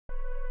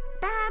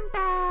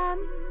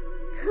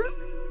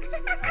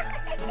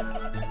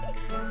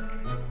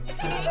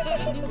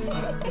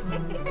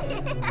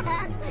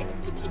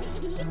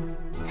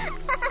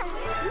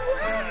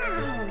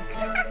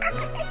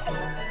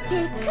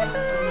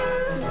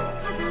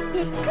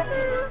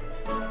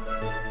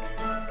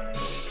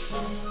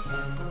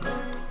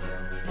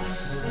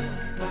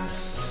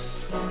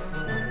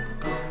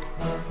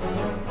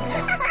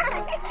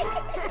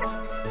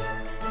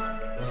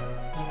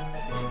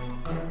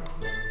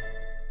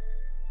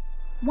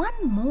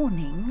One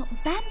morning,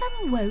 Bam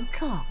Bam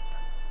woke up.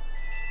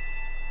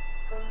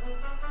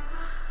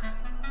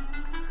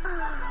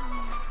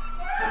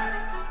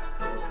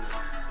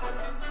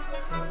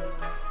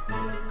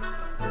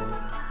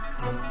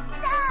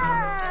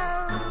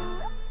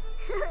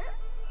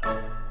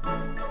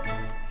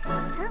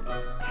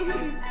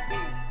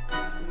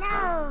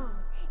 Snow!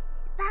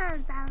 Bam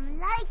Bam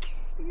likes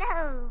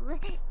snow!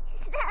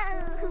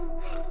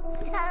 Snow!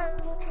 Snow!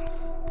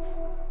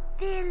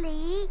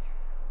 Billy,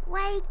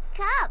 wake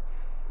up!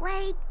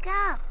 Wake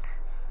up!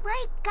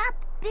 Wake up,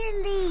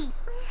 Billy!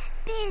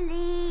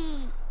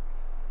 Billy!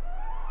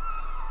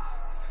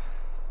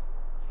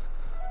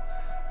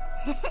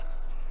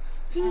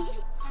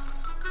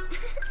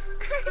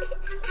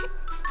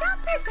 Stop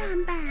it, Bam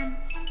Bam.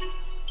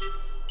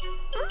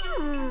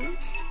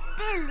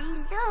 Billy,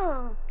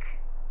 look!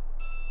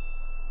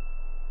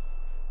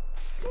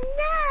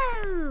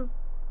 Snow!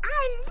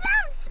 I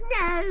love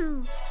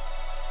snow!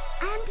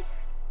 And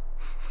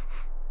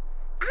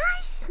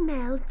I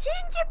smell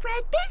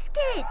gingerbread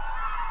biscuits.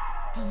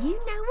 Do you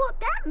know what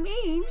that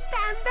means,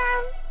 Bam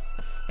Bam?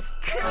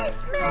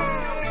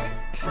 Christmas!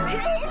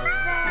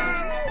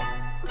 Christmas!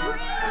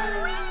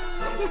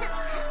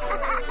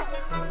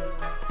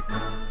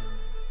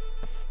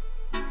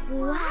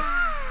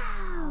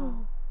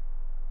 Wow!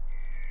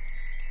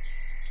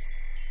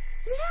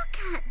 Look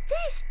at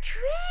this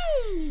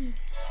tree!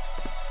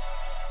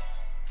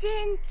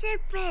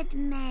 Gingerbread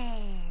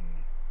man!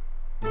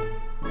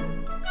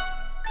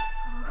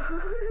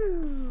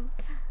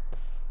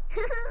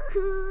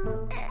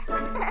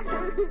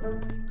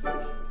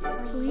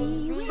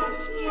 We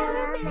wish you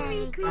a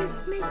Merry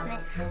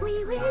Christmas. We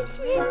wish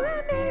you a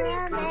Merry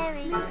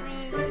Christmas.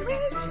 We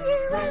wish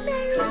you a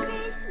Merry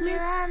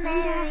Christmas and a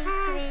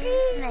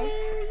Happy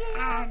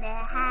and a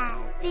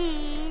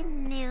Happy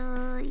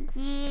New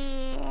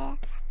Year.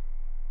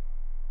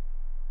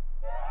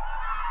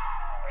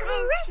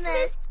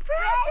 Christmas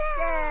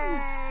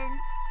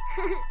presents!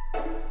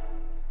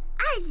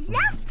 I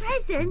love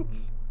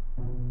presents!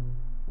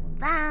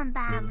 Bam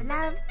Bam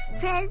loves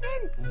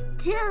presents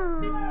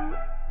too.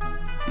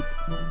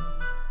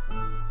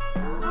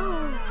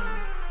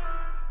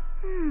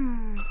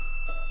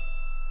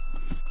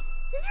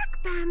 Look,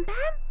 Bam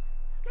Bam!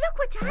 Look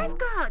what I've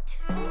got!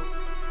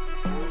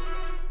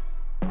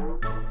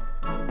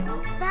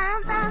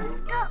 Bam Bam's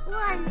got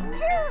one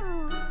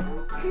too.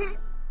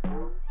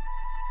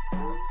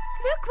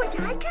 Look what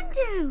I can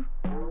do!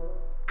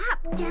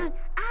 Up, down,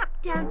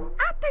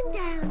 up and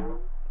down.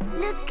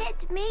 Look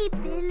at me,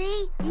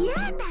 Billy.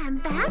 Yeah, Bam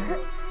Bam.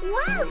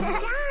 Well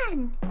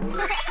done. I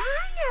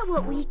know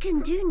what we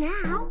can do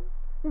now.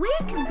 We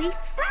can be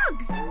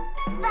frogs.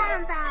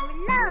 Bam Bam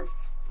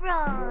loves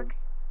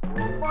frogs.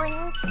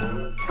 Boing,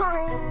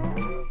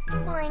 boing,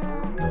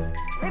 boing.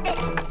 Ribbit,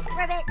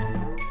 ribbit,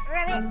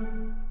 ribbit.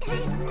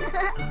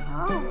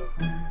 Oh.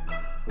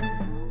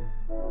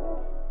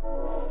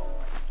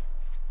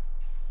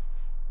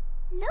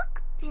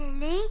 Look,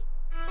 Billy.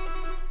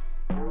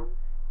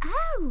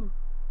 Oh.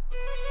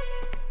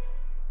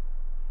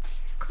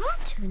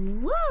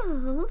 Cotton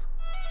wool?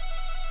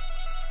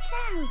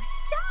 So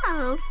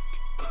soft.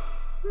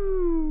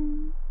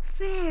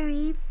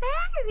 Very,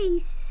 very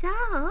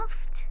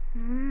soft.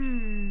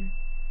 Bam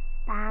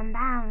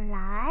Bam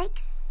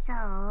likes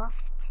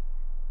soft.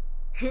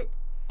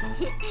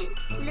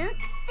 Look,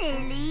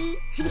 Billy.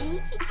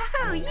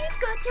 Oh, you've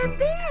got a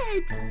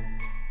beard.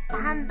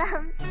 Bam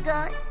Bam's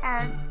got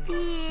a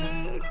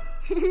beard.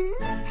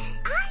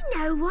 I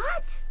know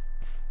what.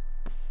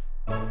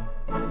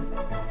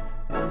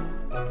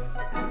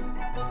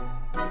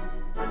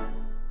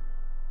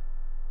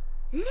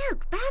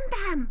 Look, Bam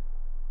Bam.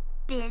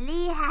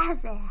 Billy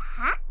has a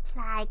hat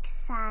like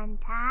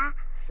Santa.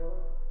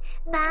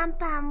 Bam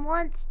Bam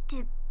wants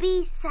to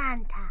be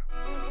Santa.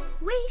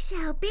 We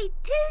shall be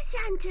 2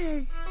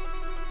 Santas.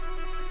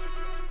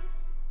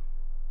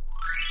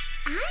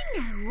 I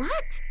know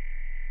what.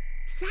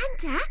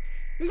 Santa,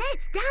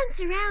 let's dance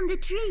around the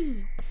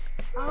tree.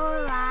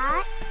 All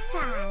right,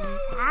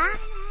 Santa.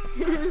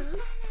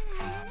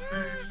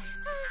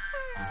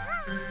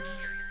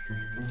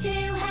 2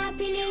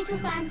 happy little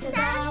Santas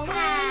are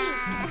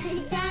we,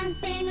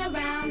 dancing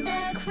around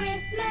the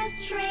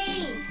Christmas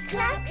tree.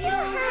 Clap your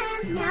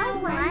hands now,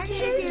 1, 2,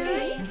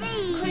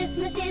 3.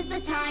 Christmas is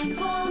the time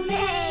for me.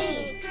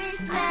 Merry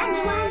Christmas.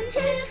 And 1, 2,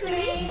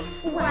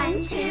 3.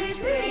 1, 2,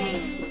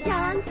 3.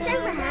 Dance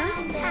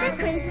around the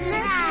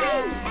Christmas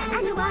tree.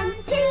 And 1,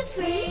 2,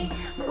 3.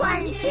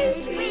 1, 2,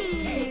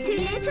 3. 2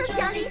 little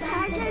jolly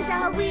Santas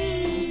are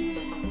we.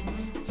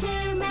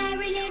 2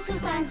 merry little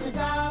Santas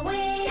are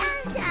we.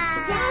 Santa.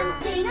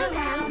 dancing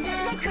around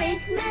the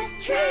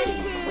Christmas tree.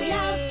 We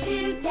love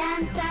to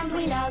dance and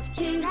we love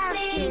to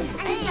sing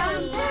and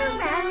jump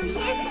around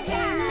here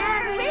in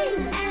a ring.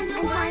 And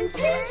 1, 2,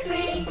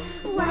 3,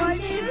 1,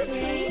 2,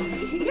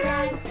 3,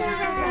 dance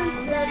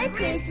around the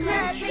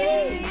Christmas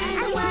tree.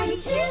 And 1,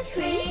 2,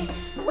 3,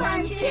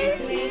 1, 2,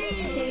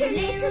 3, 2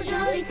 little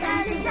jolly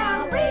Santas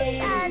are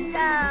we.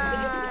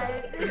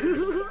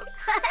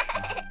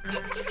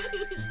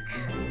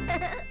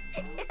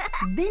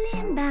 Billy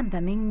and Bam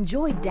Bam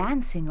enjoyed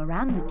dancing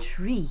around the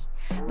tree,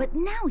 but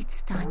now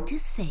it's time to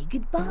say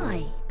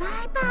goodbye.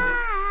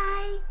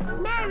 Bye-bye.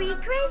 Merry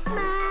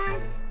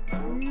Christmas.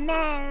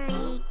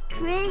 Merry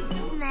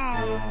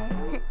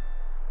Christmas.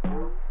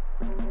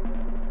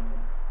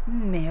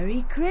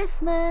 Merry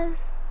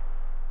Christmas!